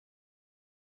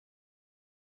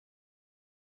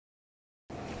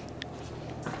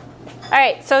All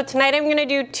right, so tonight I'm going to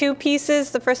do two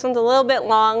pieces. The first one's a little bit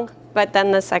long, but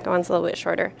then the second one's a little bit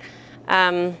shorter.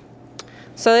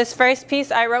 So this first piece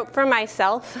I wrote for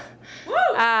myself.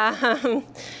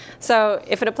 So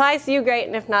if it applies to you, great,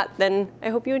 and if not, then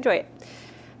I hope you enjoy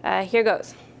it. Here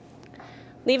goes.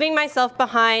 Leaving myself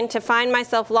behind to find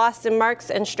myself lost in marks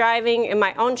and striving in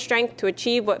my own strength to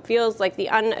achieve what feels like the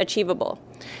unachievable.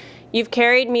 You've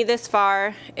carried me this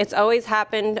far. It's always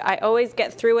happened. I always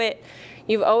get through it.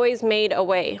 You've always made a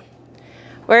way.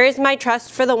 Where is my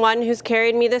trust for the one who's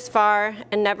carried me this far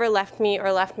and never left me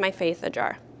or left my faith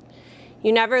ajar?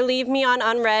 You never leave me on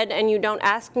unread, and you don't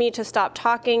ask me to stop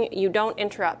talking. You don't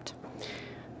interrupt.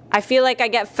 I feel like I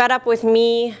get fed up with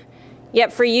me,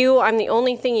 yet for you, I'm the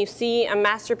only thing you see, a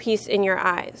masterpiece in your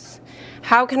eyes.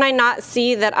 How can I not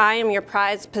see that I am your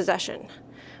prized possession?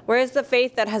 Where is the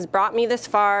faith that has brought me this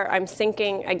far? I'm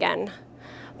sinking again.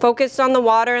 Focused on the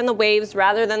water and the waves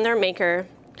rather than their maker,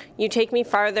 you take me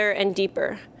farther and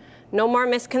deeper. No more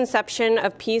misconception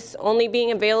of peace only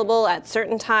being available at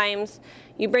certain times.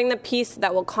 You bring the peace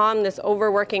that will calm this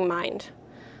overworking mind.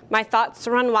 My thoughts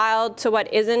run wild to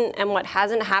what isn't and what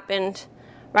hasn't happened,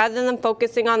 rather than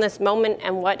focusing on this moment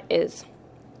and what is,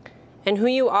 and who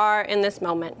you are in this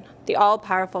moment, the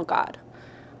all-powerful God.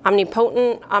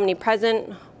 Omnipotent,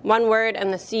 omnipresent, one word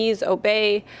and the seas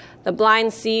obey, the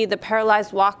blind see, the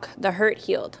paralyzed walk, the hurt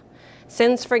healed,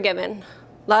 sins forgiven,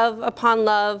 love upon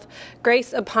love,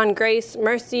 grace upon grace,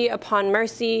 mercy upon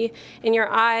mercy. In your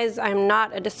eyes, I am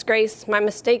not a disgrace. My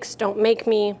mistakes don't make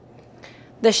me.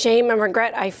 The shame and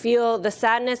regret I feel, the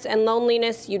sadness and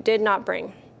loneliness you did not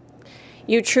bring.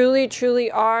 You truly, truly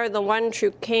are the one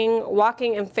true King.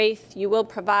 Walking in faith, you will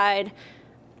provide.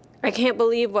 I can't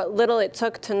believe what little it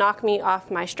took to knock me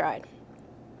off my stride.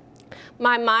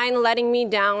 My mind letting me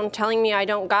down, telling me I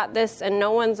don't got this and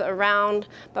no one's around,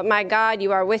 but my God,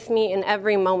 you are with me in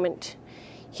every moment.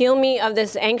 Heal me of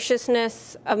this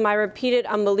anxiousness, of my repeated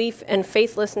unbelief and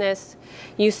faithlessness.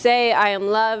 You say I am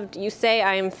loved, you say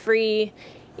I am free,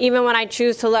 even when I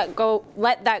choose to let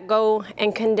that go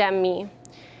and condemn me.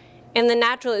 In the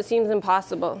natural, it seems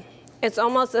impossible. It's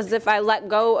almost as if I let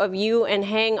go of you and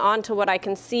hang on to what I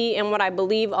can see and what I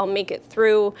believe I'll make it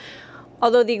through.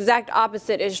 Although the exact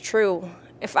opposite is true.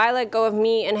 If I let go of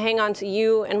me and hang on to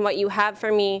you and what you have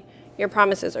for me, your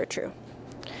promises are true.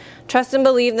 Trust and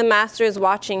believe the Master is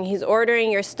watching. He's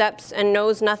ordering your steps and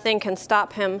knows nothing can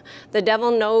stop him. The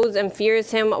devil knows and fears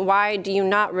him. Why do you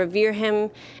not revere him?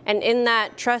 And in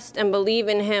that, trust and believe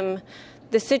in him.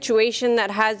 The situation that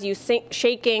has you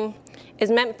shaking is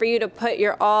meant for you to put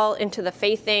your all into the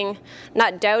faithing,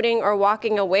 not doubting or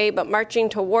walking away, but marching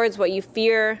towards what you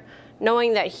fear,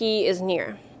 knowing that he is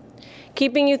near,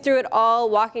 keeping you through it all,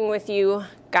 walking with you,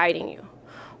 guiding you,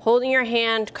 holding your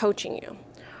hand, coaching you.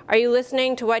 Are you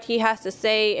listening to what he has to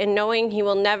say and knowing he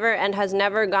will never and has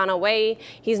never gone away?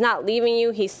 He's not leaving you.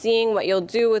 He's seeing what you'll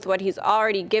do with what he's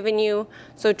already given you.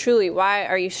 So truly, why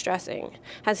are you stressing?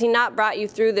 Has he not brought you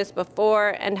through this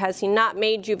before, and has he not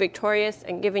made you victorious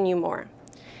and given you more?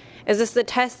 Is this the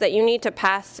test that you need to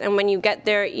pass? And when you get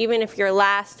there, even if you're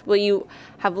last, will you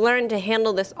have learned to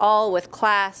handle this all with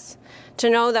class?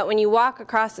 To know that when you walk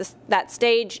across that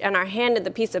stage and are handed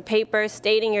the piece of paper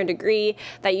stating your degree,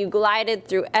 that you glided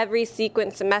through every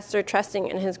sequence semester trusting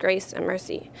in his grace and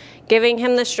mercy, giving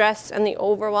him the stress and the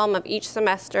overwhelm of each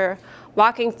semester,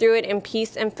 walking through it in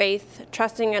peace and faith,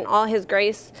 trusting in all his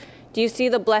grace. Do you see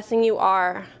the blessing you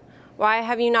are? Why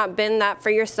have you not been that for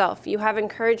yourself? You have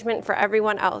encouragement for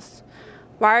everyone else.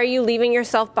 Why are you leaving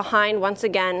yourself behind once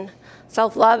again?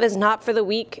 Self-love is not for the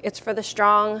weak, it's for the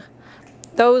strong.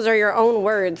 Those are your own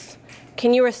words.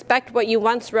 Can you respect what you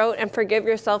once wrote and forgive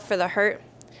yourself for the hurt?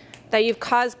 That you've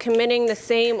caused committing the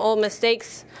same old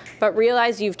mistakes, but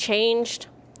realize you've changed?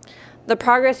 The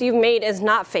progress you've made is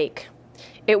not fake.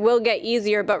 It will get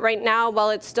easier, but right now, while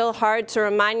it's still hard to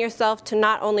remind yourself to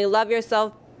not only love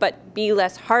yourself, but be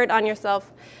less hard on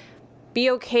yourself.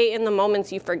 Be okay in the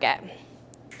moments you forget.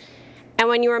 And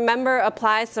when you remember,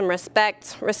 apply some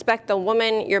respect. Respect the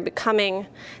woman you're becoming.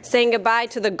 Saying goodbye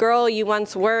to the girl you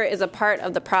once were is a part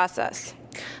of the process.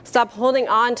 Stop holding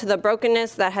on to the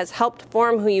brokenness that has helped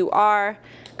form who you are,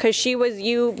 because she was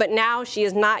you, but now she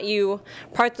is not you.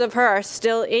 Parts of her are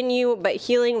still in you, but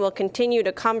healing will continue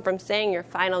to come from saying your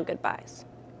final goodbyes.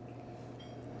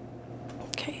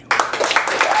 Okay.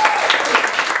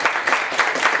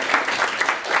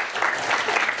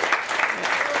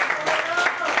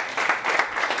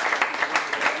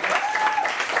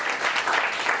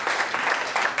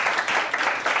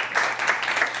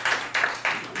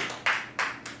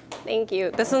 Thank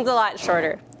you. This one's a lot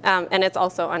shorter, and it's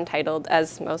also untitled,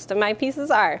 as most of my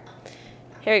pieces are.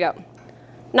 Here we go.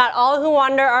 Not all who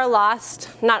wander are lost.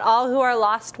 Not all who are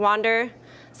lost wander.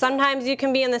 Sometimes you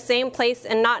can be in the same place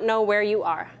and not know where you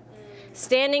are.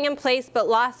 Standing in place but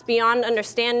lost beyond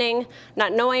understanding,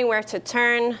 not knowing where to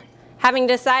turn, having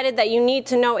decided that you need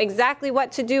to know exactly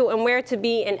what to do and where to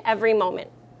be in every moment.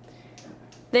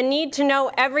 The need to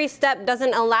know every step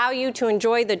doesn't allow you to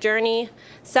enjoy the journey,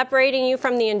 separating you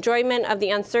from the enjoyment of the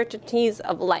uncertainties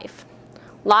of life.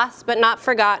 Lost but not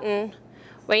forgotten,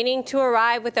 waiting to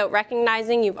arrive without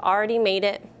recognizing you've already made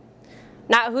it.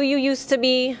 Not who you used to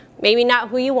be, maybe not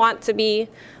who you want to be,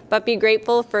 but be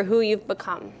grateful for who you've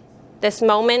become. This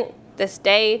moment, this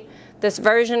day, this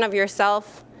version of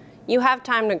yourself, you have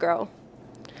time to grow.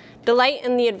 Delight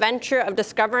in the adventure of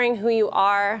discovering who you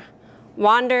are.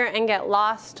 Wander and get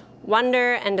lost.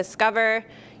 Wonder and discover.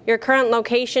 Your current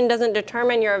location doesn't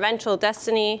determine your eventual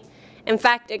destiny. In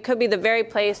fact, it could be the very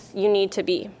place you need to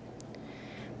be.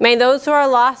 May those who are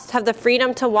lost have the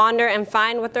freedom to wander and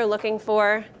find what they're looking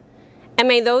for. And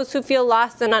may those who feel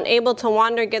lost and unable to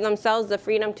wander give themselves the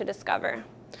freedom to discover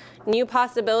new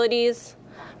possibilities,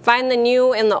 find the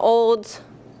new in the old,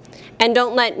 and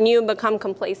don't let new become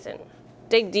complacent.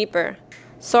 Dig deeper,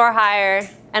 soar higher,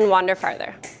 and wander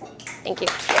farther. Thank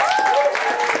you.